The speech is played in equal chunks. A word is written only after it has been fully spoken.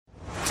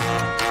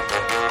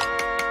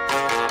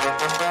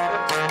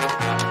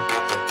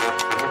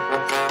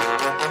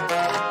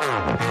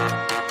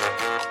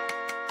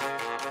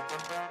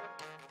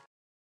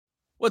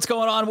What's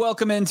going on?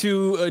 Welcome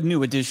into a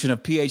new edition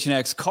of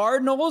PHNX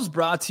Cardinals,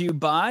 brought to you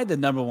by the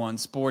 #1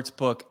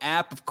 sportsbook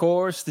app, of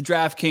course, the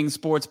DraftKings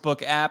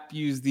Sportsbook app.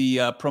 Use the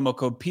promo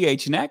code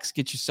PHNX.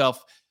 Get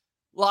yourself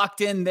locked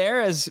in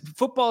there. As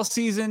football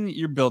season,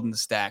 you're building the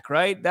stack,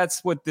 right?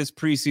 That's what this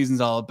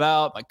preseason's all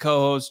about. My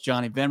co-host,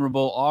 Johnny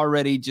Venerable,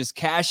 already just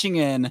cashing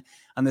in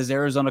on this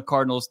Arizona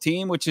Cardinals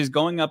team, which is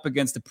going up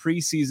against the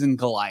preseason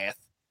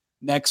Goliath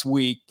next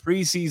week,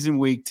 preseason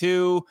week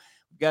 2.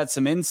 We've got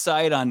some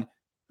insight on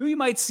who you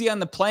might see on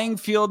the playing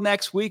field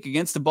next week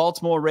against the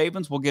Baltimore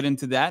Ravens. We'll get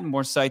into that and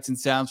more sights and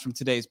sounds from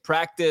today's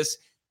practice.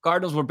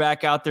 Cardinals were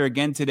back out there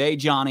again today,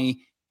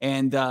 Johnny,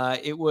 and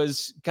it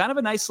was kind of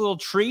a nice little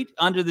treat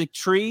under the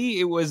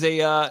tree. It was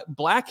a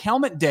black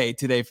helmet day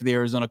today for the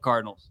Arizona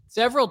Cardinals.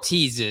 Several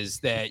teases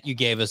that you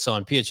gave us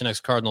on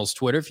PHNX Cardinals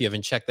Twitter, if you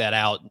haven't checked that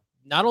out.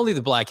 Not only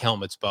the black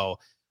helmets, Bo,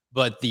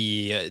 but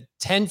the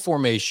 10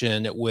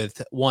 formation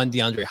with one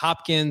DeAndre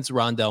Hopkins,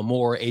 Rondale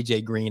Moore,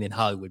 AJ Green, and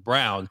Hollywood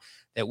Brown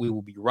that we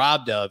will be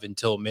robbed of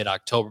until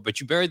mid-October.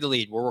 But you buried the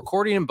lead. We're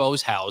recording in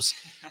Bo's house.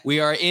 We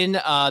are in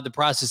the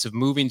process of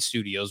moving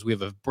studios. We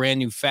have a brand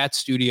new fat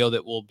studio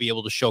that we'll be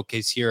able to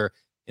showcase here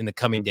in the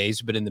coming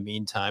days. But in the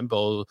meantime,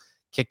 Bo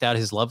kicked out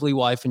his lovely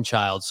wife and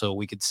child so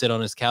we could sit on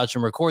his couch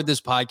and record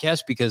this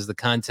podcast because the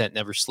content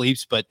never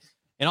sleeps. But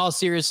in all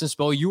seriousness,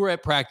 Bo, you were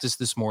at practice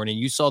this morning.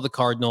 You saw the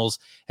Cardinals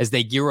as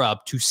they gear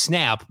up to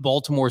snap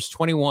Baltimore's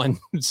 21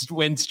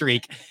 win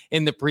streak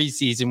in the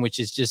preseason, which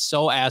is just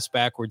so ass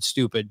backwards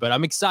stupid. But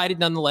I'm excited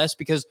nonetheless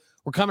because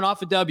we're coming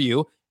off a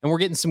W and we're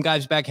getting some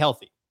guys back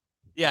healthy.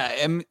 Yeah,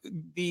 and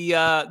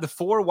the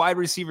 4 wide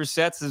receiver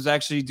sets is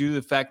actually due to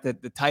the fact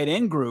that the tight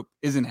end group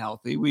isn't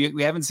healthy.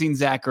 We haven't seen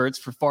Zach Ertz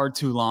for far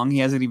too long. He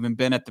hasn't even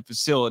been at the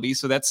facility,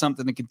 so that's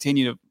something to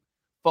continue to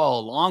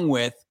follow along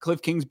with.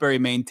 Cliff Kingsbury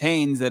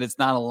maintains that it's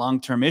not a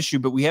long-term issue,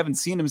 but we haven't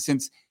seen him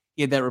since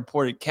he had that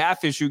reported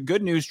calf issue.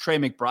 Good news, Trey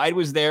McBride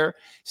was there.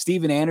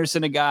 Steven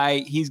Anderson, a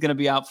guy, he's going to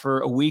be out for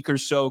a week or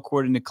so,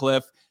 according to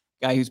Cliff,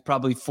 guy who's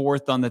probably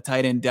 4th on the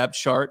tight end depth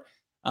chart.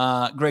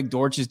 Greg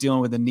Dortch is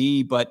dealing with a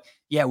knee, but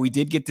yeah, we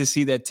did get to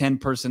see that 10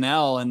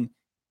 personnel, and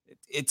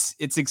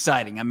it's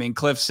exciting. I mean,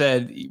 Cliff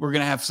said we're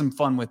going to have some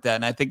fun with that,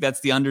 and I think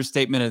that's the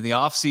understatement of the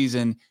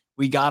offseason.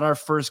 We got our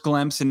first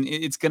glimpse, and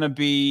it's going to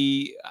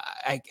be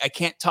I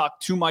can't talk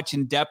too much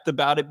in depth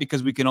about it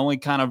because we can only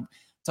kind of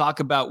talk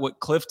about what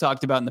Cliff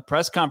talked about in the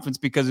press conference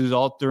because it was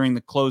all during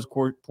the closed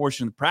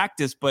portion of the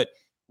practice. But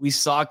we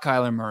saw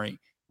Kyler Murray.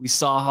 We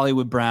saw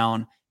Hollywood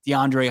Brown,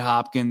 DeAndre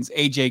Hopkins,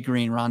 AJ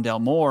Green,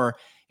 Rondale Moore,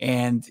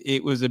 and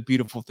it was a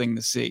beautiful thing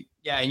to see.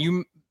 Yeah,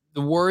 and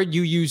the word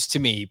you used to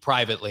me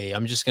privately,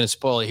 I'm just going to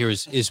spoil it here,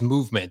 is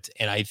movement.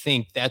 And I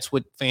think that's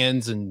what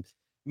fans and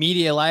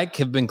media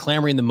have been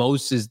clamoring the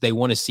most is they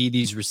want to see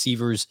these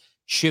receivers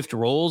shift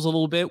roles a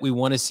little bit. We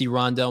want to see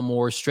Rondale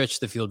Moore stretch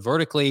the field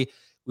vertically.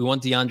 We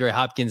want DeAndre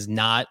Hopkins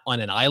not on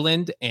an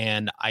island.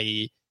 And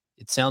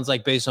it sounds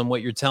like based on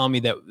what you're telling me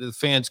that the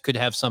fans could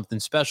have something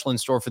special in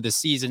store for this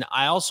season.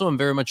 I also am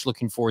very much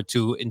looking forward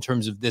to, in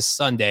terms of this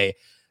Sunday,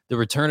 the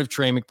return of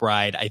Trey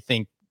McBride. I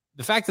think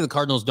the fact that the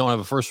Cardinals don't have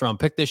a first-round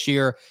pick this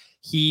year,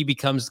 he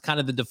becomes kind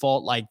of the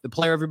default, like the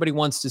player everybody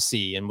wants to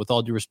see. And with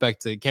all due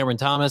respect to Cameron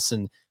Thomas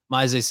and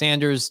Myzay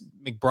Sanders,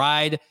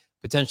 McBride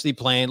potentially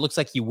playing. Looks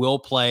like he will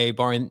play,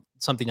 barring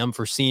something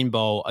unforeseen,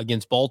 Bo,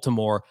 against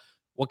Baltimore.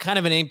 What kind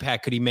of an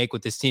impact could he make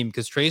with this team?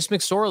 Because Trace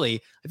McSorley,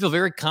 I feel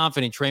very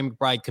confident Trey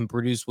McBride can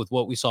produce with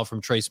what we saw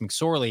from Trace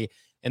McSorley.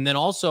 And then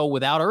also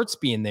without Ertz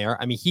being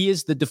there, I mean, he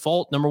is the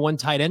default #1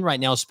 tight end right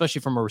now, especially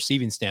from a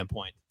receiving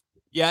standpoint.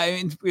 Yeah, I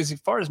mean, as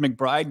far as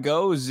McBride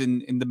goes,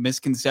 and the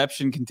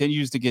misconception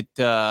continues to get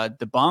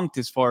debunked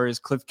as far as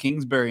Cliff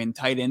Kingsbury and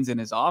tight ends in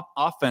his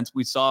offense.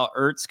 We saw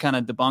Ertz kind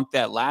of debunk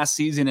that last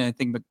season, and I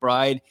think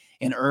McBride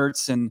and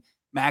Ertz and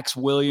Max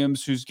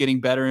Williams, who's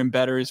getting better and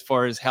better as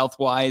far as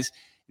health-wise,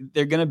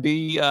 they're going to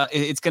be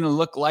it's going to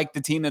look like the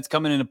team that's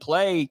coming into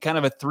play, kind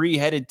of a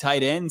 3-headed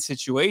tight end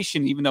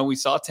situation. Even though we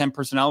saw 10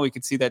 personnel, we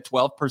could see that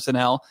 12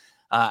 personnel.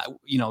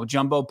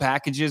 Jumbo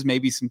packages,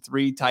 maybe some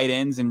 3 tight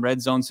ends in red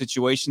zone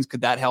situations.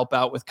 Could that help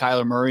out with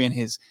Kyler Murray and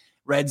his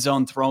red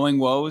zone throwing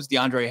woes?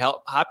 DeAndre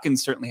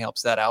Hopkins certainly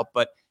helps that out.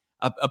 But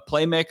a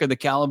playmaker the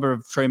caliber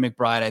of Trey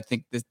McBride, I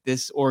think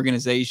this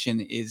organization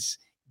is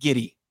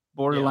giddy,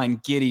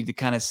 borderline giddy to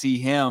kind of see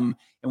him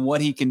and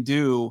what he can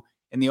do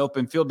in the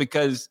open field.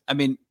 Because, I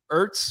mean,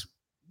 Ertz,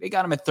 they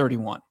got him at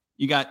 31.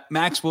 You got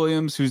Max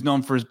Williams, who's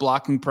known for his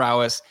blocking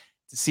prowess.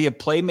 To see a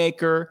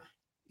playmaker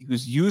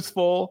who's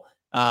youthful,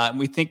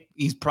 we think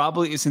he's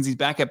probably, since he's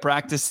back at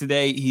practice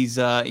today, he's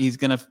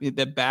going to,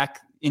 that back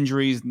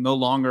injury is no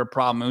longer a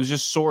problem. It was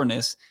just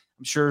soreness,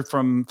 I'm sure,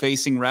 from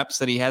facing reps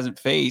that he hasn't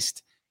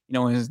faced,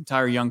 in his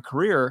entire young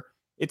career.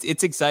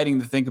 It's exciting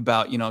to think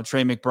about,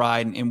 Trey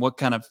McBride and what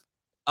kind of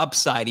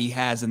upside he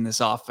has in this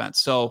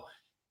offense. So,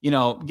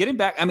 getting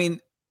back, I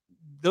mean,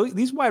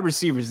 these wide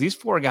receivers, these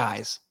 4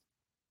 guys,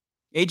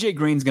 AJ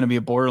Green's going to be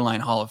a borderline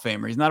Hall of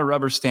Famer. He's not a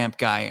rubber stamp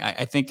guy.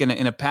 I think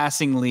in a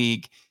passing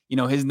league,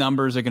 his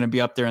numbers are going to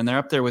be up there, and they're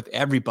up there with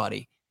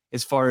everybody.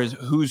 as far as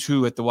who's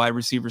who at the wide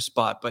receiver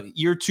spot. But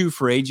year 2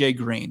 for AJ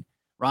Green,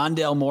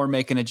 Rondale Moore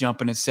making a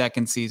jump in his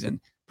second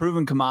season,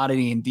 proven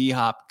commodity in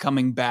D-Hop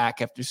coming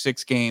back after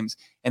 6 games,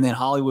 and then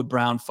Hollywood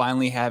Brown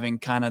finally having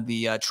kind of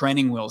the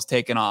training wheels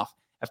taken off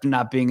after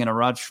not being in a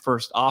rush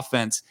first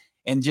offense.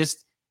 And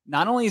just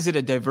not only is it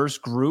a diverse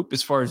group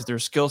as far as their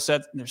skill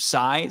set and their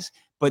size,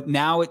 but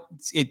now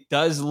it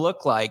does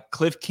look like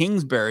Cliff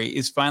Kingsbury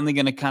is finally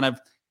going to kind of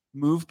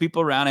move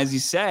people around, as he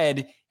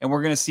said, and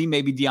we're going to see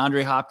maybe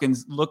DeAndre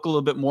Hopkins look a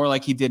little bit more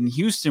like he did in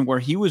Houston, where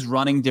he was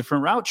running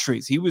different route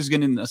trees. He was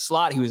getting in the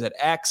slot. He was at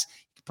X.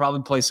 He could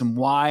probably play some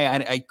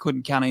Y. I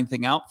couldn't count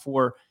anything out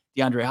for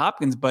DeAndre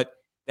Hopkins, but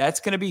that's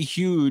going to be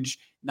huge.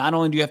 Not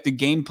only do you have to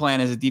game plan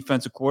as a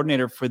defensive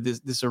coordinator for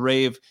this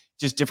array of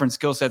just different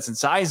skill sets and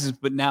sizes,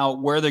 but now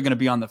where they're going to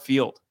be on the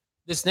field.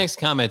 This next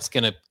comment's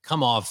going to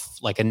come off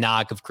like a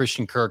knock of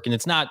Christian Kirk, and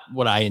it's not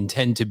what I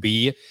intend to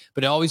be,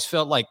 but I always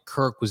felt like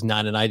Kirk was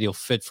not an ideal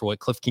fit for what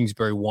Cliff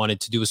Kingsbury wanted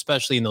to do,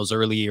 especially in those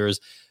early years.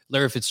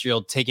 Larry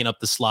Fitzgerald taking up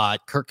the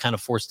slot, Kirk kind of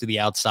forced to the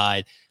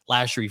outside.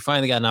 Last year, he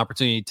finally got an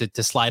opportunity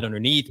to slide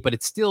underneath, but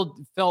it still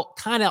felt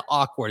kind of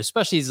awkward,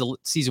 especially as the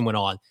season went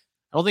on.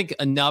 I don't think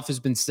enough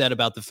has been said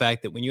about the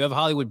fact that when you have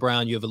Hollywood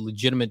Brown, you have a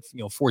legitimate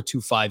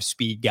 4.25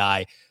 speed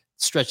guy,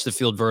 stretch the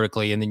field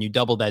vertically, and then you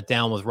double that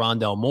down with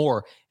Rondale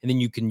Moore, and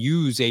then you can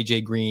use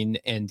AJ Green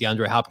and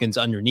DeAndre Hopkins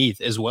underneath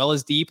as well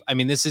as deep. I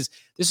mean, this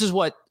is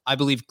what I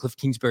believe Cliff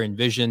Kingsbury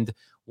envisioned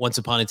once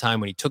upon a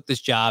time when he took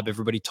this job.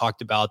 Everybody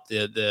talked about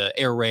the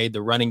air raid,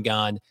 the running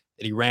gun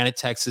that he ran at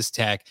Texas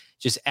Tech,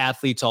 just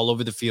athletes all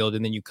over the field.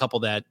 And then you couple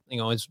that,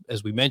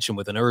 as we mentioned,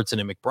 with an Ertz and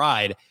a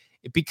McBride,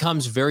 it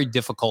becomes very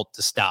difficult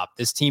to stop.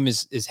 This team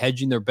is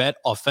hedging their bet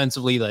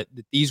offensively. That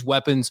these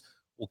weapons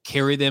will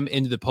carry them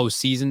into the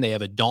postseason. They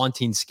have a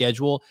daunting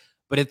schedule,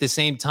 but at the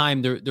same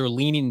time, they're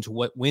leaning into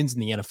what wins in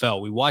the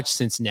NFL. We watched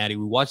Cincinnati,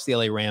 we watched the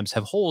LA Rams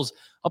have holes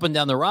up and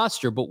down the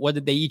roster, but what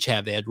did they each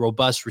have? They had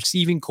robust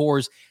receiving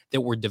cores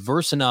that were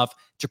diverse enough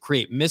to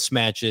create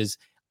mismatches.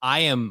 I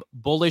am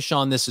bullish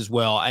on this as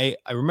well. I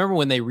remember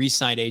when they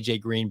re-signed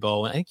AJ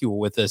Greenbow, and I think you were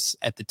with us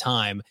at the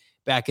time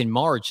back in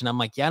March, and I'm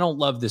like, yeah, I don't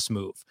love this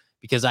move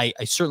because I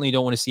certainly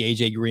don't want to see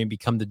AJ Green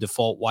become the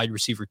default wide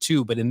receiver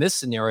 2. But in this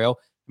scenario,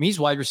 he's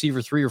wide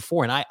receiver 3 or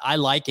 4, and I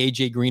like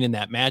AJ Green in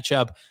that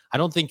matchup. I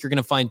don't think you're going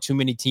to find too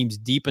many teams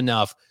deep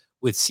enough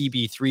with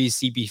CB3,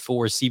 CB4,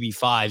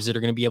 CB5s that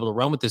are going to be able to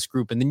run with this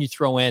group. And then you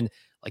throw in,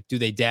 like, do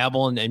they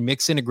dabble and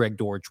mix in a Greg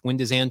Dortch? When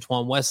does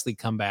Antoine Wesley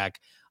come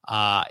back?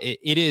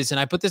 It is, and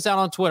I put this out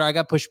on Twitter. I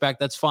got pushback.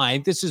 That's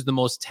fine. This is the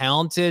most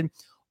talented,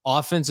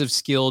 offensive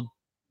skilled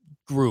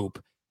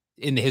group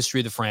in the history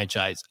of the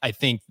franchise. I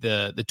think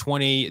the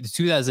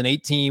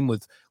 2008 team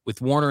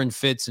with Warner and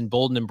Fitz and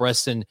Bolden and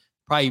Breston,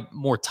 probably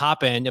more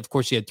top end. Of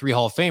course, you had 3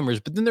 Hall of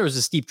Famers, but then there was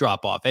a steep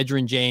drop off.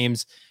 Edgerrin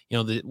James,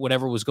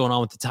 whatever was going on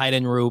with the tight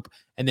end group.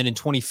 And then in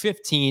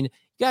 2015, you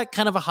got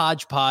kind of a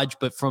hodgepodge,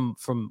 but from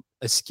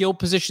a skill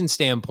position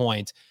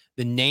standpoint,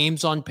 the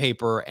names on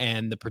paper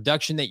and the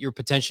production that you're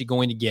potentially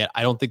going to get,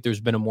 I don't think there's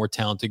been a more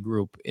talented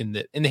group in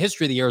the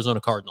history of the Arizona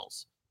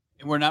Cardinals.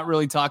 And we're not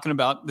really talking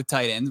about the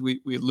tight ends.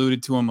 We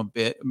alluded to them a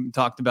bit,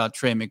 talked about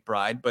Trey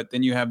McBride, but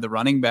then you have the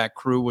running back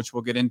crew, which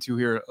we'll get into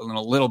here in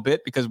a little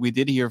bit, because we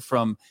did hear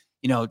from,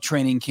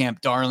 training camp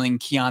darling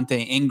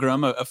Keontae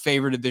Ingram, a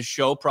favorite of this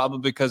show, probably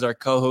because our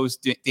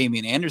co-host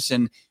Damian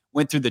Anderson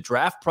went through the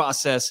draft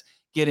process,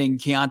 getting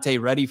Keontae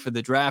ready for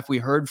the draft. We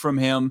heard from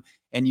him,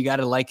 and you got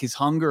to like his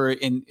hunger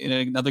in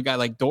another guy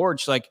like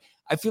Dortch. Like,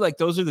 I feel like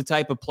those are the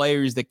type of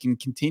players that can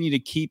continue to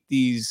keep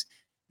these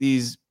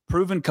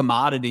proven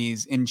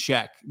commodities in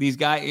check. These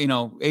guys,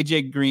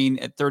 AJ Green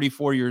at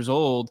 34 years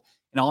old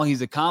and all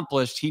he's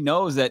accomplished, he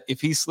knows that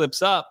if he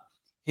slips up,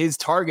 his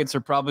targets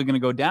are probably going to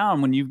go down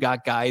when you've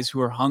got guys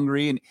who are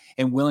hungry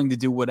and willing to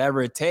do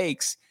whatever it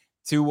takes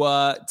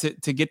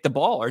to get the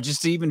ball, or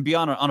just to even be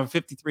on a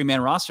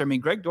 53-man roster. I mean,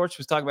 Greg Dortch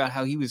was talking about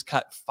how he was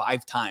cut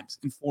 5 times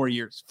in 4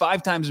 years,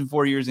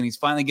 and he's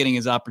finally getting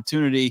his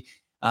opportunity.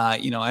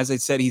 As I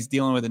said, he's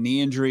dealing with a knee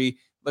injury.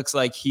 Looks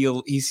like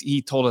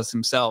he told us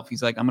himself,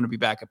 he's like, I'm going to be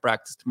back at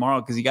practice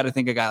tomorrow, because you got to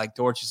think a guy like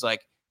Dortch is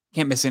like,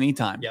 can't miss any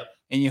time. Yep.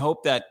 And you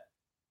hope that,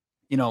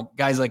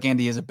 guys like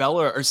Andy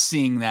Isabella are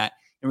seeing that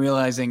and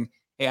realizing,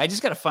 hey, I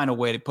just got to find a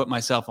way to put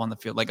myself on the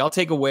field. Like, I'll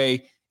take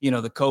away, the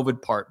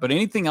COVID part, but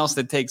anything else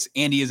that takes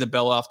Andy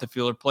Isabella off the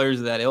field or players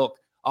of that ilk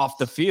off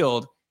the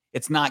field,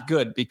 it's not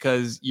good,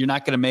 because you're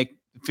not going to make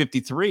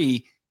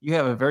 53. You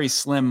have a very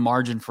slim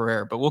margin for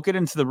error. But we'll get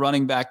into the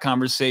running back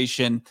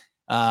conversation.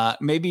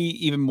 Maybe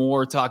even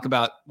more talk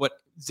about what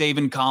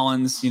Zaven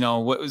Collins,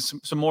 what was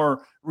some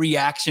more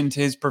reaction to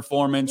his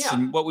performance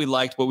and what we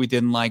liked, what we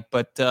didn't like.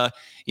 But, the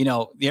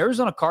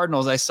Arizona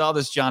Cardinals, I saw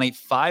this, Johnny,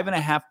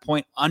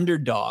 5.5-point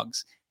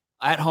underdogs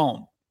at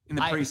home in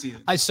the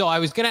preseason. I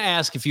was going to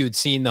ask if you had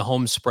seen the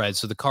home spread.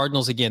 So the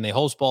Cardinals, again, they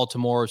host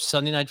Baltimore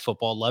Sunday Night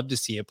Football. Love to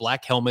see it.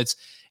 Black helmets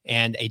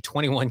and a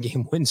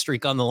 21-game win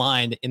streak on the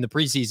line in the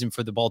preseason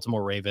for the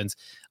Baltimore Ravens.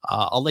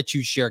 I'll let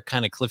you share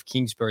kind of Cliff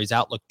Kingsbury's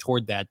outlook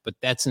toward that, but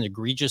that's an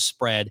egregious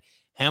spread.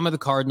 Hammer the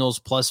Cardinals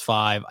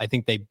 +5. I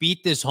think they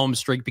beat this home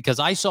streak because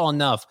I saw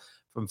enough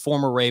from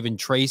former Raven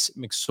Trace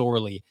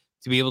McSorley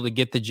to be able to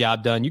get the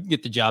job done. You can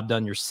get the job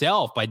done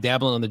yourself by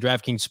dabbling on the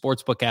DraftKings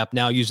Sportsbook app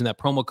now using that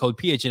promo code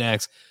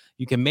PHNX.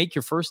 You can make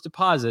your first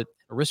deposit,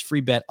 a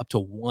risk-free bet up to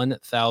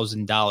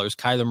 $1,000.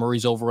 Kyler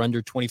Murray's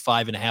over-under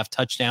 25.5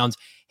 touchdowns.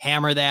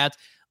 Hammer that.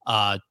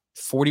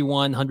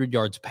 4,100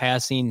 yards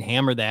passing.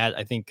 Hammer that.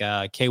 I think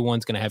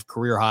K1's going to have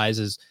career highs,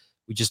 as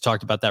we just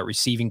talked about that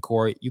receiving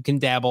core. You can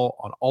dabble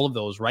on all of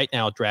those right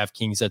now at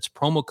DraftKings. That's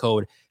promo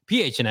code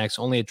PHNX,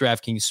 only at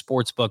DraftKings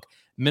Sportsbook.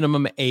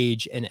 Minimum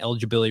age and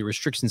eligibility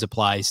restrictions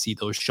apply. See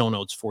those show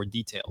notes for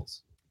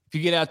details. If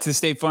you get out to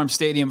State Farm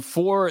Stadium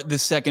for the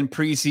second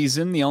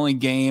preseason, the only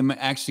game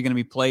actually going to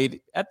be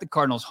played at the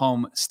Cardinals'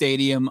 home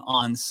stadium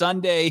on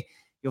Sunday,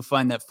 you'll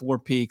find that Four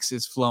Peaks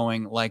is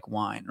flowing like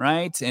wine,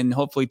 right? And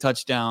hopefully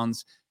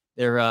touchdowns,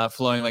 they're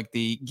flowing like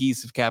the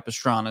geese of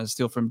Capistrano,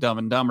 still from Dumb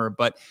and Dumber.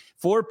 But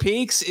Four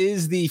Peaks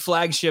is the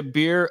flagship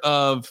beer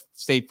of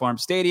State Farm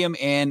Stadium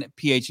and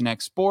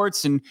PHNX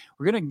Sports. And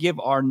we're going to give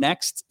our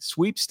next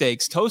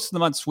sweepstakes, Toast of the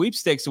Month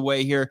sweepstakes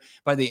away here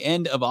by the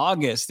end of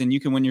August. And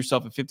you can win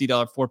yourself a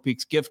 $50 Four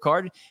Peaks gift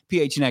card,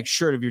 PHNX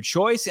shirt of your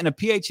choice, and a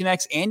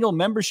PHNX annual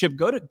membership.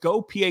 Go to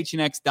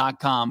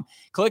gophnx.com.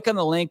 Click on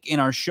the link in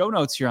our show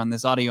notes here on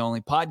this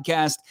audio-only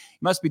podcast.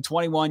 You must be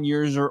 21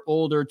 years or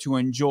older to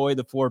enjoy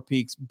the Four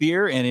Peaks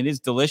beer, and it is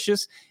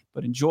delicious,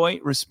 but enjoy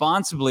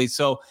responsibly.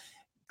 So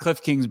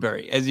Cliff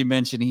Kingsbury, as you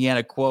mentioned, he had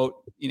a quote,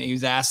 he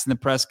was asked in the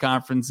press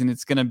conference, and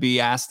it's going to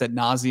be asked ad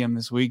nauseum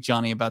this week,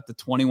 Johnny, about the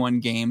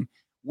 21-game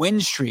win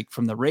streak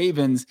from the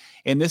Ravens.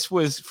 And this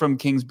was from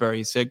Kingsbury.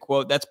 He said,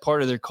 quote, "That's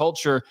part of their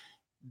culture.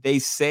 They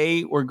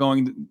say we're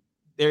going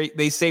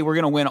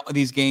to win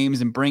these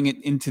games and bring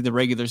it into the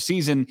regular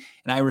season.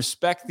 And I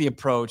respect the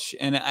approach."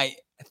 And I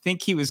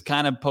think he was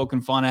kind of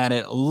poking fun at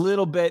it a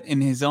little bit in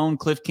his own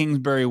Cliff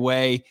Kingsbury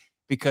way,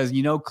 because,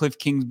 Cliff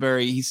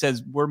Kingsbury, he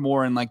says we're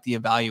more in like the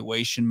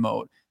evaluation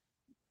mode.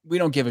 We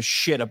don't give a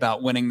shit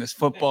about winning this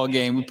football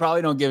game. We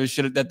probably don't give a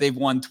shit that they've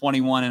won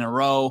 21 in a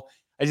row.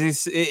 It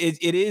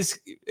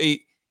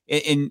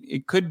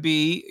could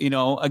be,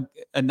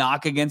 a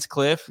knock against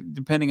Cliff,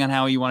 depending on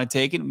how you want to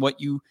take it and what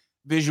you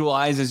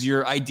visualize as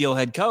your ideal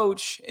head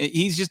coach.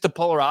 He's just the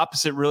polar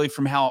opposite, really,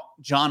 from how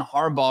John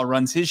Harbaugh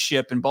runs his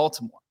ship in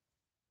Baltimore.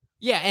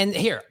 Yeah, and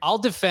here, I'll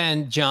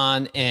defend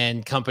John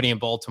and company in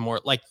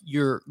Baltimore. Like,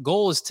 your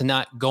goal is to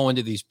not go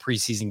into these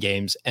preseason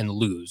games and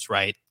lose,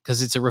 right?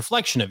 Because it's a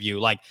reflection of you.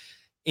 Like,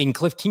 in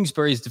Cliff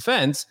Kingsbury's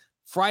defense,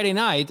 Friday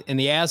night and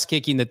the ass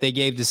kicking that they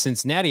gave to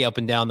Cincinnati up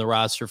and down the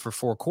roster for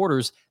 4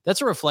 quarters, that's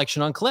a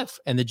reflection on Cliff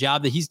and the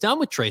job that he's done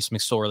with Trace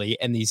McSorley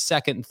and these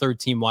second and third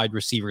team wide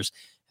receivers,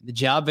 and the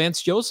job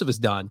Vance Joseph has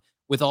done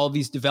with all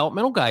these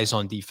developmental guys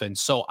on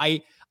defense. So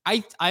I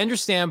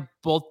understand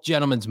both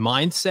gentlemen's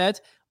mindset.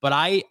 But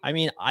I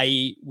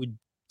would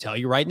tell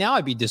you right now,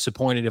 I'd be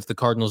disappointed if the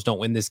Cardinals don't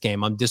win this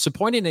game. I'm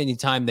disappointed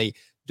anytime they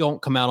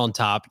don't come out on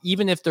top,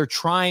 even if they're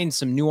trying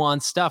some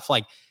nuanced stuff.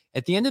 Like,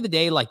 at the end of the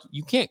day, like,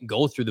 you can't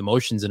go through the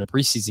motions in a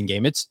preseason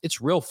game. It's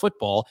real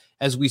football,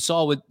 as we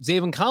saw with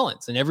Zaven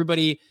Collins. And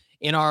everybody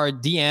in our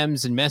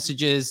DMs and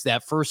messages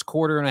that first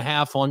quarter and a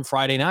half on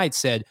Friday night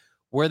said,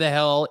 where the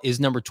hell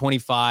is number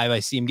 25? I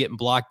see him getting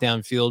blocked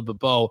downfield. But,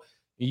 Bo,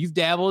 you've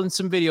dabbled in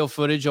some video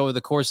footage over the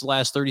course of the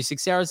last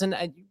 36 hours, and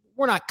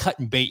we're not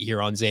cutting bait here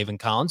on Zaven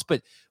Collins,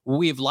 but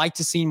we have liked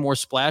to see more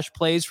splash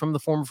plays from the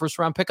former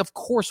first-round pick. Of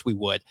course we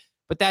would.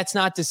 But that's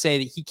not to say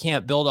that he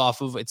can't build off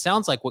of, it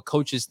sounds like, what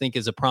coaches think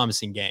is a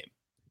promising game.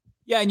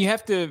 Yeah, and you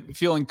have to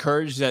feel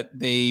encouraged that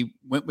they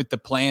went with the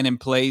plan in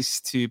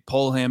place to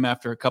pull him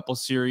after a couple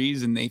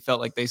series, and they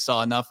felt like they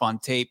saw enough on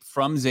tape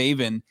from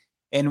Zaven.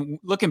 And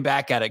looking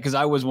back at it, because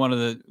I was one of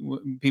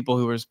the people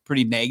who was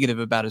pretty negative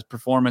about his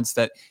performance,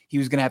 that he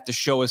was going to have to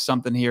show us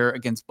something here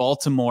against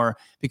Baltimore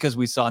because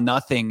we saw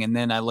nothing. And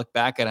then I look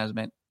back at it, I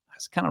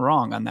was kind of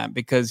wrong on that,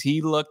 because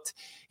he looked,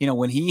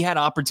 when he had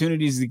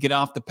opportunities to get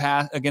off the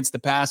pass against the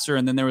passer,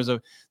 and then there was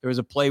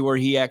a play where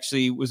he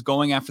actually was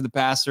going after the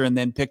passer and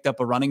then picked up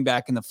a running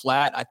back in the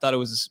flat. I thought it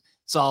was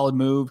a solid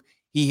move.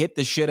 He hit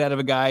the shit out of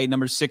a guy,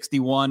 number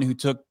 61, who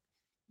took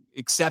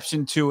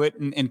exception to it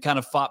and kind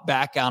of fought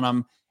back on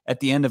him at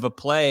the end of a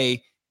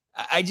play.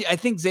 I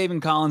think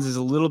Zaven Collins is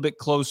a little bit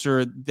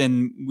closer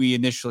than we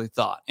initially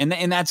thought. And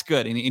that's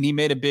good. And he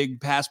made a big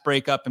pass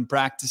breakup in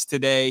practice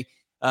today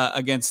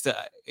against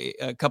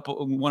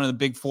one of the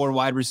big 4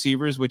 wide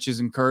receivers, which is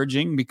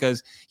encouraging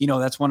because,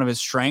 that's one of his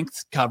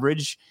strengths,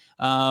 coverage.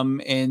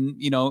 And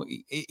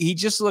he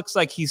just looks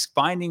like he's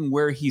finding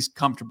where he's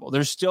comfortable.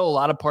 There's still a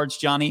lot of parts,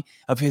 Johnny,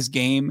 of his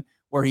game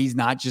where he's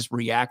not just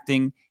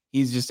reacting.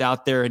 He's just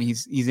out there and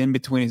he's in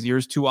between his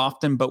ears too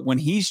often. But when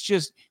he's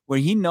just where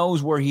he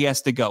knows where he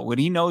has to go, when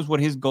he knows what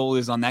his goal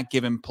is on that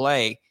given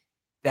play,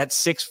 that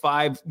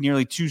 6'5",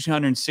 nearly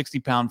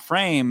 260-pound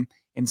frame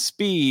and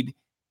speed,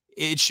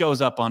 it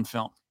shows up on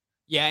film.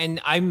 Yeah,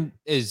 and I'm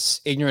as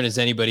ignorant as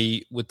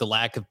anybody with the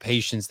lack of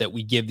patience that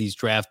we give these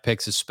draft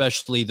picks,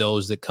 especially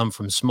those that come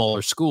from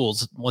smaller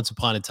schools. Once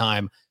upon a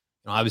time,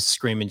 I was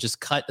screaming, just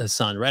cut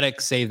Hassan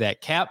Reddick, save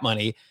that cap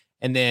money.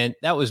 And then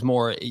that was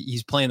more,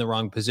 he's playing the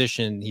wrong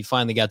position. He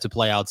finally got to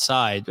play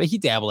outside, but he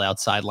dabbled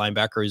outside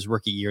linebacker his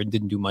rookie year and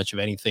didn't do much of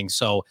anything.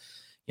 So,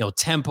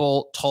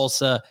 Temple,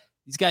 Tulsa,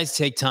 these guys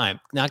take time.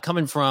 Not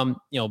coming from,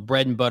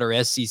 bread and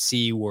butter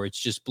SEC where it's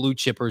just blue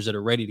chippers that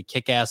are ready to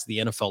kick ass at the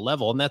NFL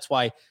level. And that's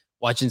why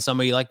watching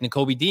somebody like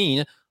Nakobe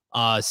Dean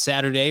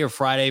Saturday or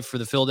Friday for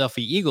the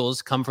Philadelphia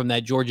Eagles come from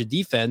that Georgia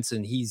defense,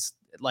 and he's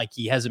like,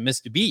 he hasn't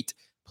missed a beat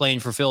playing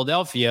for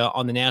Philadelphia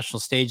on the national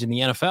stage in the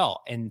NFL.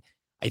 And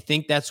I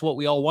think that's what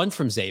we all want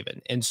from Zaven.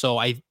 And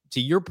so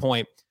to your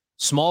point,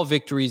 small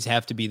victories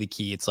have to be the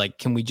key. It's like,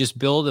 can we just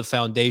build a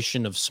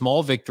foundation of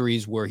small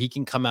victories where he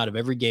can come out of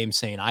every game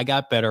saying, I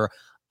got better,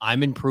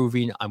 I'm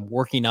improving, I'm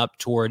working up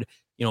toward,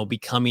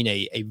 becoming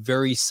a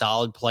very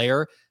solid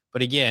player.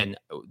 But again,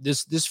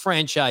 this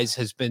franchise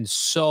has been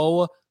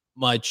so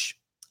much,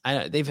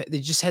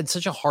 they just had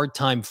such a hard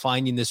time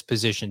finding this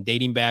position,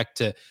 dating back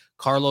to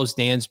Carlos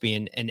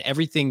Dansby and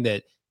everything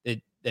that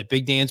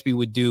Big Dansby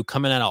would do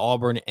coming out of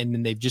Auburn. And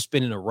then they've just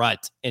been in a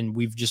rut. And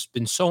we've just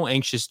been so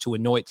anxious to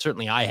annoy,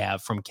 certainly I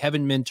have, from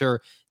Kevin Minter,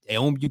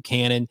 Dayon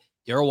Buchanan,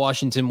 Darrell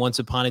Washington once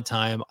upon a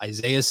time,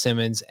 Isaiah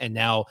Simmons, and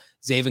now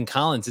Zaven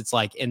Collins. It's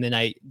like, and then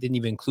I didn't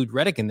even include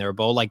Reddick in there,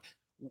 Bo. Like,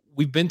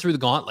 we've been through the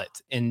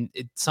gauntlet, and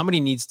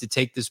somebody needs to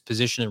take this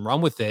position and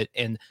run with it.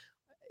 And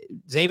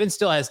Zaven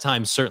still has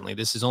time, certainly.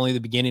 This is only the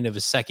beginning of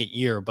his second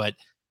year, but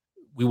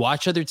we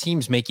watch other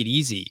teams make it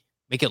easy.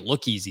 Make it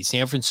look easy.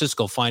 San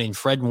Francisco finding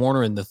Fred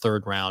Warner in the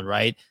third round,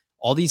 right?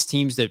 All these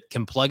teams that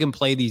can plug and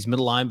play these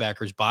middle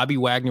linebackers. Bobby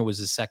Wagner was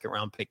a second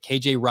round pick.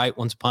 KJ Wright,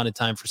 once upon a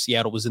time for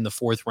Seattle, was in the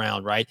fourth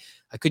round, right?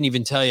 I couldn't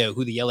even tell you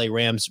who the LA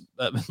Rams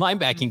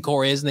linebacking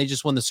core is, and they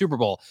just won the Super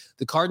Bowl.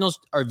 The Cardinals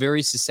are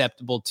very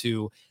susceptible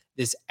to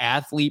this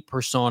athlete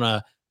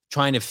persona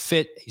trying to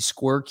fit a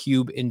square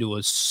cube into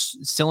a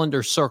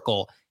cylinder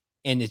circle.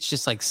 And it's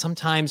just like,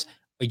 sometimes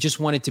I just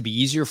want it to be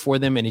easier for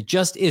them, and it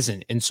just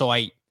isn't. And so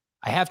I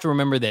have to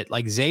remember that,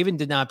 like, Zaven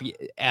did not be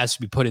asked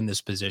to be put in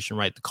this position,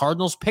 right? The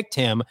Cardinals picked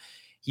him.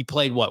 He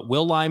played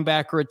will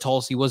linebacker at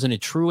Tulsa. He wasn't a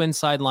true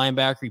inside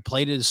linebacker. He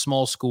played at a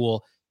small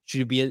school.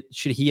 Should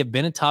he have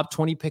been a top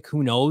 20 pick?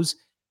 Who knows?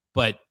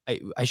 But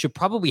I should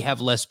probably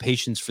have less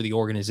patience for the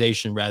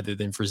organization rather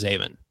than for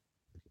Zaven.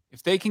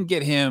 If they can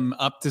get him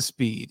up to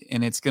speed,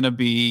 and it's going to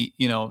be,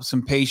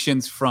 some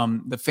patience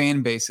from the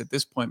fan base at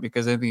this point,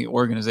 because I think the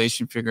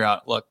organization figure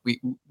out, look,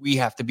 we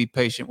have to be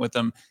patient with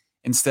him,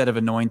 instead of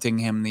anointing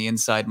him the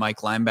inside Mike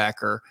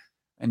linebacker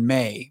in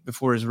May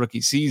before his rookie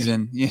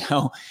season.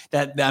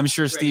 That I'm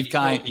sure Steve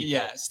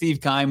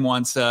Keim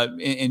wants,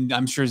 and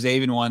I'm sure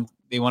Zaven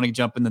they want to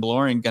jump in the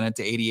DeLorean, gun it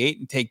to 88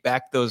 and take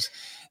back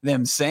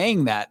them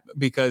saying that,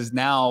 because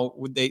now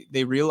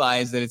they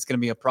realize that it's going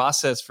to be a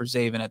process for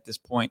Zaven at this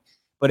point.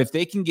 But if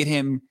they can get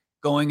him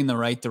going in the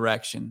right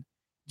direction,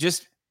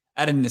 just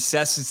out of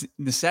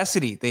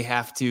necessity, they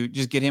have to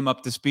just get him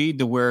up to speed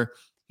to where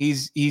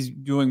he's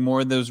doing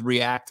more of those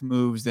react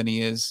moves than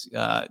he is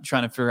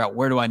trying to figure out,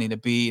 where do I need to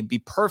be, and be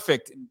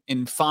perfect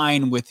and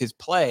fine with his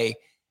play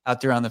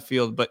out there on the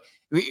field. But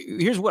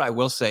here's what I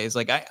will say is,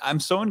 like, I'm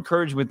so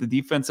encouraged with the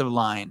defensive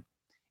line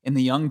and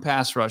the young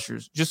pass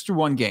rushers just through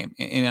one game.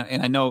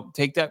 And I know,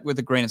 take that with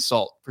a grain of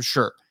salt for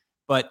sure.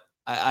 But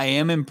I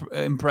am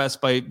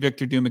impressed by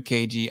Victor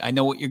Dimukeje. I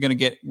know what you're going to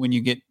get when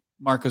you get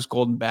Marcus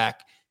Golden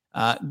back.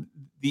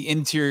 The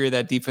interior of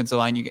that defensive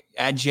line, you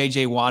add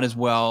JJ Watt as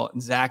well,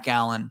 and Zach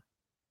Allen.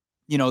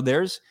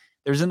 There's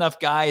enough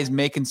guys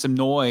making some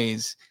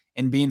noise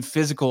and being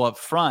physical up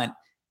front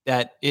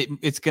that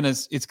it's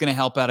gonna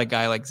help out a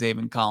guy like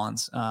Zaven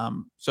Collins.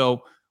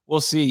 So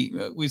we'll see.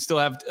 We still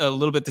have a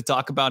little bit to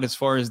talk about as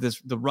far as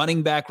the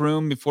running back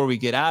room before we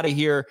get out of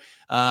here.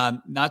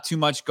 Not too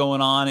much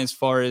going on as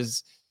far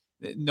as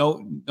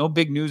no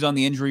big news on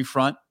the injury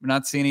front. We're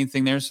not seeing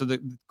anything there. So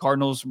the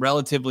Cardinals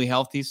relatively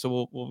healthy.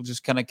 So we'll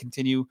just kind of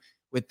continue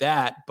with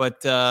that.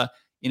 But,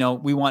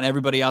 we want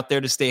everybody out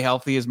there to stay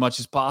healthy as much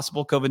as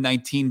possible.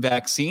 COVID-19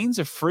 vaccines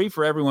are free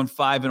for everyone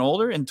 5 and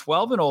older, and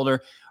 12 and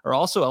older are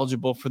also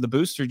eligible for the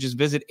booster. Just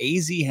visit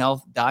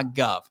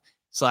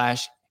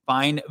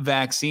azhealth.gov/find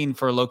vaccine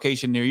for a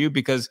location near you,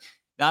 because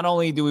not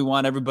only do we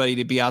want everybody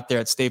to be out there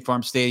at State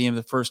Farm Stadium,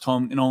 the first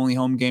home and only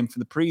home game for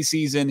the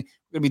preseason,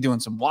 we're going to be doing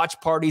some watch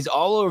parties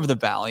all over the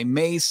valley,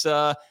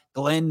 Mesa,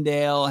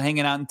 Glendale,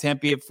 hanging out in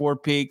Tempe at Four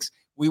Peaks.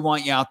 We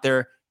want you out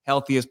there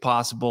healthy as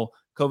possible.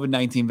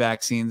 COVID-19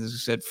 vaccines, as I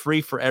said,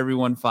 free for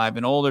everyone 5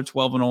 and older.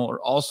 12 and older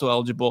are also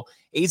eligible.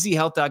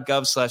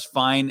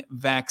 azhealth.gov/find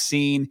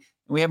vaccine. And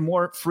we have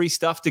more free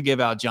stuff to give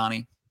out,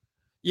 Johnny.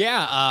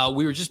 Yeah,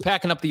 we were just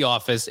packing up the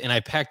office, and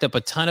I packed up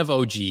a ton of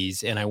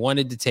OGs, and I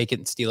wanted to take it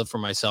and steal it for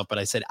myself, but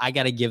I said, I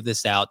got to give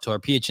this out to our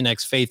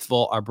PHNX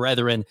faithful, our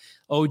brethren.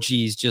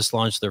 OGs just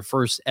launched their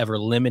first ever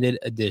limited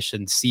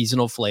edition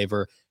seasonal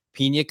flavor,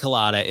 Pina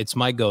Colada. It's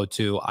my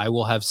go-to. I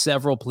will have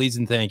several, please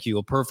and thank you.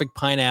 A perfect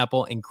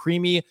pineapple and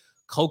creamy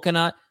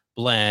coconut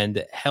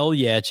blend. Hell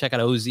yeah. Check out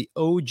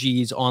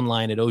OGs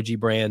online at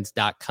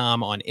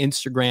ogbrands.com, on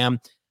Instagram.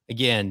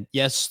 Again,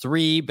 yes,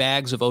 3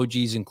 bags of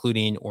OGs,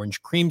 including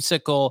orange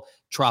creamsicle,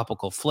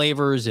 tropical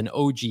flavors, an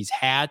OG's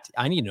hat.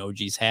 I need an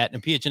OG's hat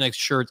and a PHNX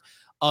shirt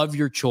of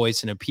your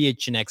choice and a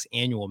PHNX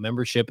annual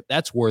membership.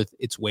 That's worth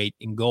its weight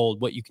in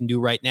gold. What you can do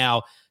right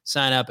now,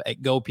 sign up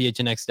at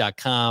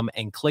gophnx.com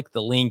and click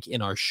the link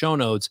in our show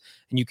notes.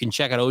 And you can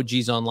check out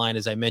OGs online,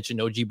 as I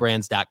mentioned,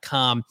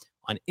 ogbrands.com,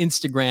 on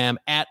Instagram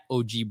at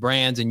OG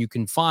Brands, and you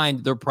can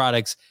find their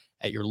products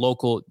at your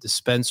local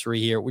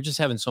dispensary here. We're just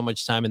having so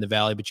much time in the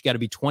Valley, but you got to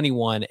be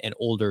 21 and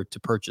older to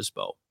purchase,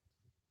 Bo.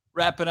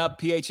 Wrapping up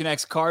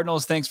PHNX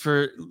Cardinals. Thanks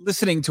for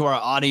listening to our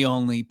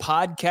audio-only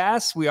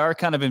podcast. We are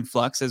kind of in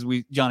flux, as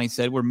Johnny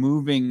said. We're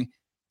moving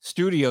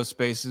studio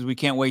spaces. We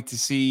can't wait to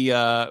see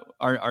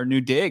our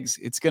new digs.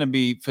 It's going to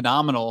be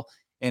phenomenal,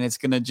 and it's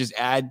going to just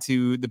add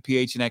to the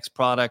PHNX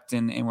product,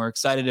 and we're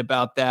excited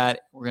about that.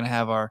 We're going to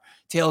have our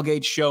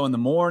tailgate show in the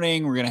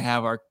morning. We're going to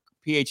have our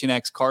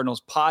PHNX Cardinals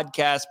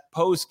podcast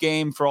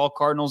post-game for all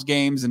Cardinals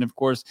games. And of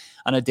course,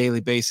 on a daily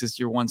basis,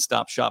 your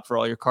one-stop shop for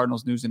all your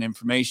Cardinals news and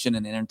information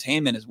and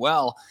entertainment as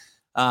well.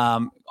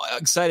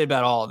 Excited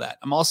about all of that.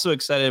 I'm also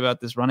excited about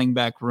this running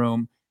back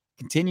room.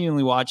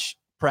 Continually watch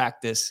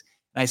practice.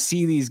 And I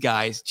see these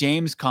guys,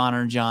 James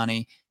Conner,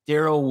 Johnny,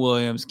 Darrell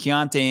Williams,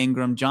 Keontae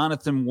Ingram,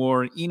 Jonathan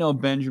Ward, Eno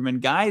Benjamin,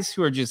 guys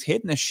who are just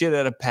hitting the shit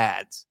out of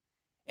pads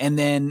and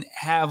then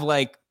have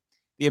like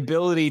the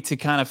ability to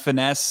kind of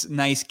finesse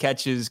nice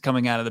catches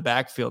coming out of the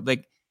backfield.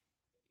 Like,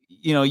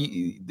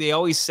 they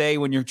always say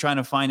when you're trying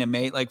to find a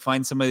mate, like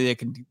find somebody that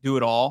can do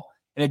it all.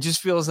 And it just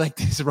feels like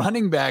this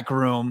running back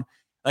room,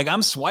 like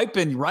I'm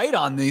swiping right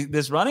on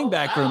this running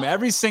back room,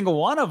 every single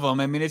one of them.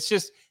 I mean, it's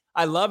just,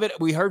 I love it.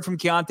 We heard from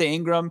Keontae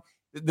Ingram.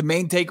 The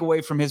main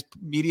takeaway from his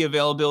media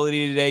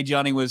availability today,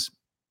 Johnny, was,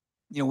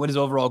 what his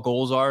overall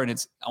goals are. And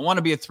it's, I want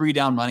to be a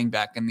 3-down running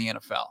back in the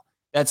NFL.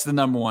 That's the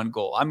number one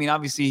goal. I mean,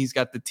 obviously he's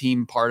got the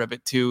team part of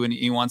it too, and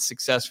he wants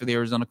success for the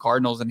Arizona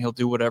Cardinals, and he'll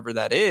do whatever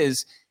that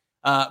is.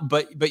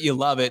 But you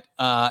love it.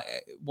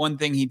 One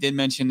thing he did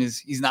mention is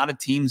he's not a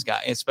teams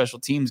guy, a special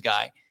teams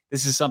guy.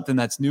 This is something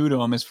that's new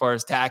to him as far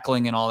as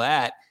tackling and all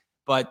that.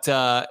 But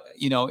I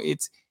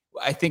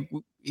think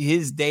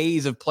his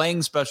days of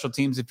playing special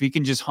teams, if he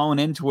can just hone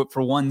into it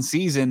for one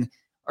season,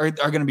 are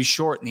going to be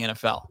short in the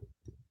NFL.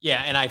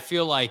 Yeah, and I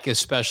feel like,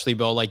 especially,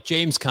 Bo, like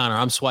James Conner,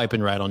 I'm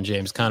swiping right on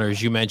James Conner, as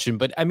you mentioned,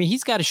 but I mean,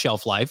 he's got a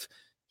shelf life.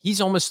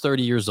 He's almost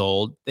 30 years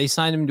old. They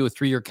signed him to a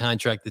 3-year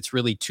contract that's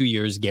really 2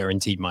 years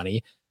guaranteed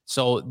money.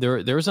 So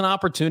there's an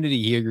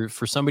opportunity here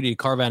for somebody to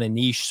carve out a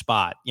niche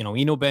spot.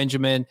 Eno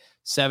Benjamin,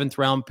 7th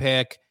round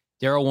pick.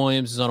 Darrell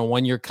Williams is on a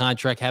 1-year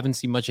contract. Haven't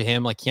seen much of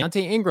him. Like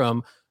Keontae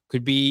Ingram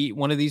could be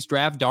one of these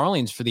draft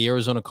darlings for the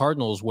Arizona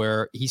Cardinals,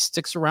 where he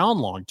sticks around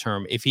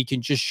long-term. If he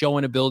can just show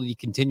an ability to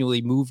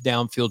continually move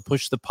downfield,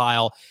 push the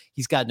pile,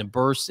 he's got a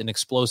burst and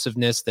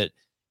explosiveness that,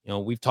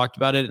 we've talked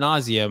about it ad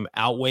nauseum,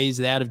 outweighs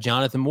that of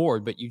Jonathan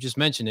Ward. But you just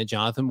mentioned it.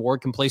 Jonathan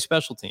Ward can play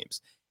special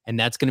teams, and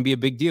that's going to be a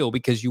big deal,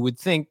 because you would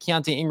think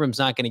Keontae Ingram's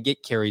not going to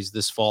get carries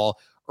this fall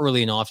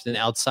early and often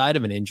outside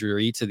of an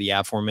injury to the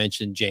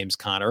aforementioned James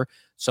Conner.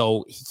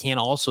 So he can't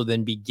also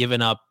then be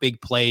giving up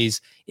big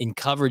plays in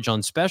coverage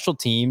on special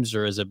teams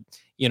or as a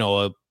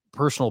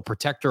personal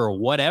protector or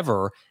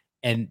whatever.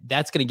 And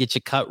that's going to get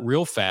you cut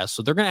real fast.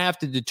 So they're going to have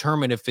to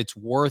determine if it's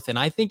worth, and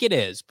I think it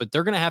is, but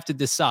they're going to have to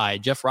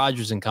decide, Jeff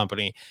Rodgers and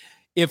company,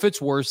 if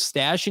it's worth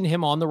stashing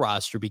him on the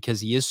roster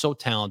because he is so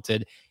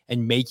talented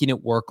and making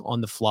it work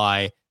on the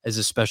fly as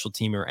a special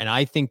teamer. And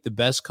I think the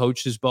best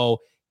coaches, Bo,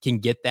 can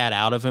get that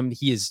out of him.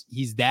 He's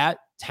that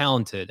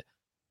talented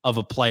of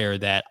a player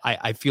that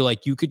I feel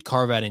like you could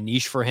carve out a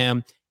niche for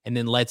him and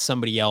then let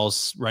somebody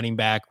else, running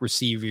back,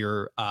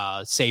 receiver,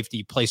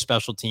 safety, play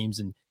special teams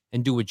and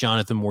do what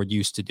Jonathan Ward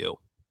used to do.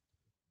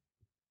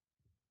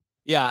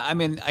 Yeah, I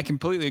mean, I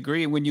completely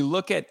agree. When you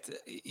look at,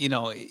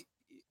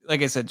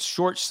 like I said,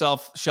 short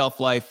shelf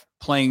life,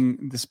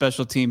 playing the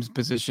special teams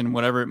position,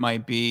 whatever it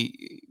might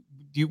be,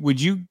 would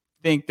you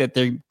think that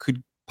they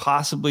could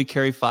possibly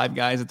carry 5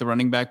 guys at the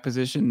running back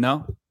position?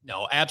 No,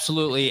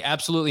 absolutely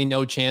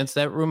no chance.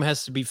 That room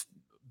has to be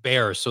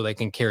bare so they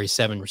can carry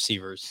 7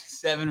 receivers.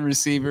 7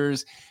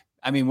 receivers.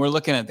 I mean, we're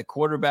looking at the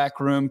quarterback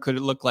room. Could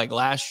it look like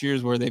last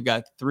year's where they've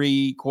got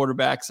 3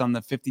 quarterbacks on the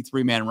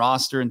 53-man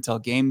roster until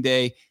game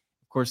day?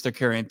 Of course, they're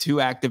carrying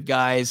 2 active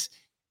guys.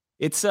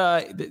 It's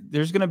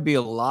there's going to be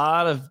a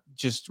lot of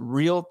just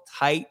real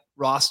tight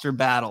roster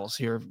battles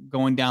here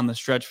going down the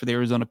stretch for the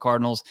Arizona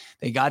Cardinals.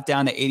 They got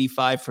down to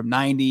 85 from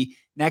 90.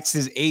 Next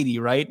is 80,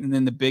 right? And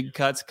then the big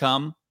cuts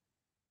come.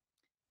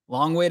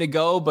 Long way to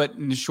go, but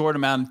in a short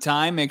amount of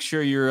time. Make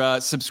sure you're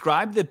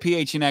subscribed to the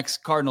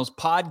PHNX Cardinals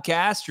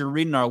podcast. You're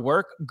reading our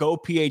work.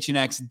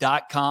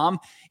 GoPHNX.com.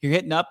 You're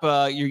hitting up.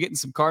 You're getting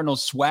some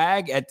Cardinals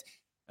swag at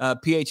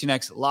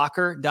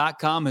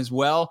PHNXLocker.com as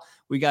well.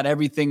 We got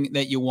everything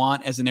that you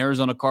want as an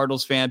Arizona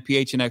Cardinals fan.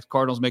 PHNX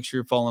Cardinals. Make sure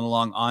you're following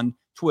along on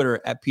Twitter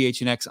at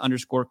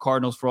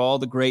PHNX_Cardinals for all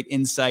the great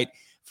insight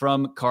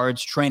from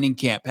Cards training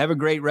camp. Have a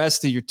great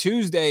rest of your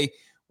Tuesday.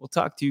 We'll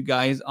talk to you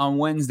guys on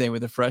Wednesday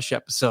with a fresh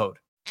episode.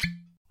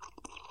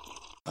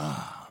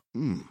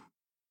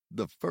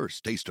 The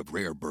first taste of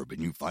rare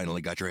bourbon you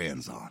finally got your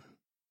hands on.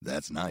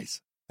 That's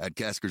nice. At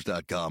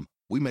Caskers.com,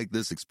 we make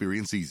this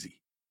experience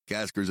easy.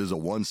 Caskers is a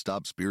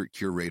one-stop spirit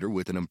curator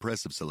with an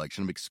impressive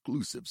selection of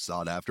exclusive,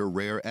 sought-after,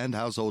 rare, and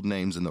household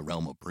names in the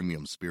realm of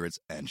premium spirits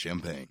and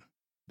champagne.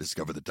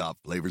 Discover the top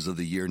flavors of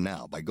the year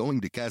now by going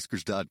to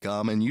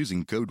Caskers.com and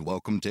using code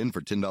WELCOME10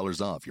 for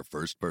 $10 off your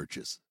first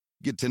purchase.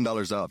 Get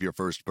 $10 off your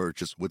first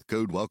purchase with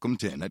code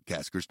WELCOME10 at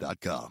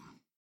Caskers.com.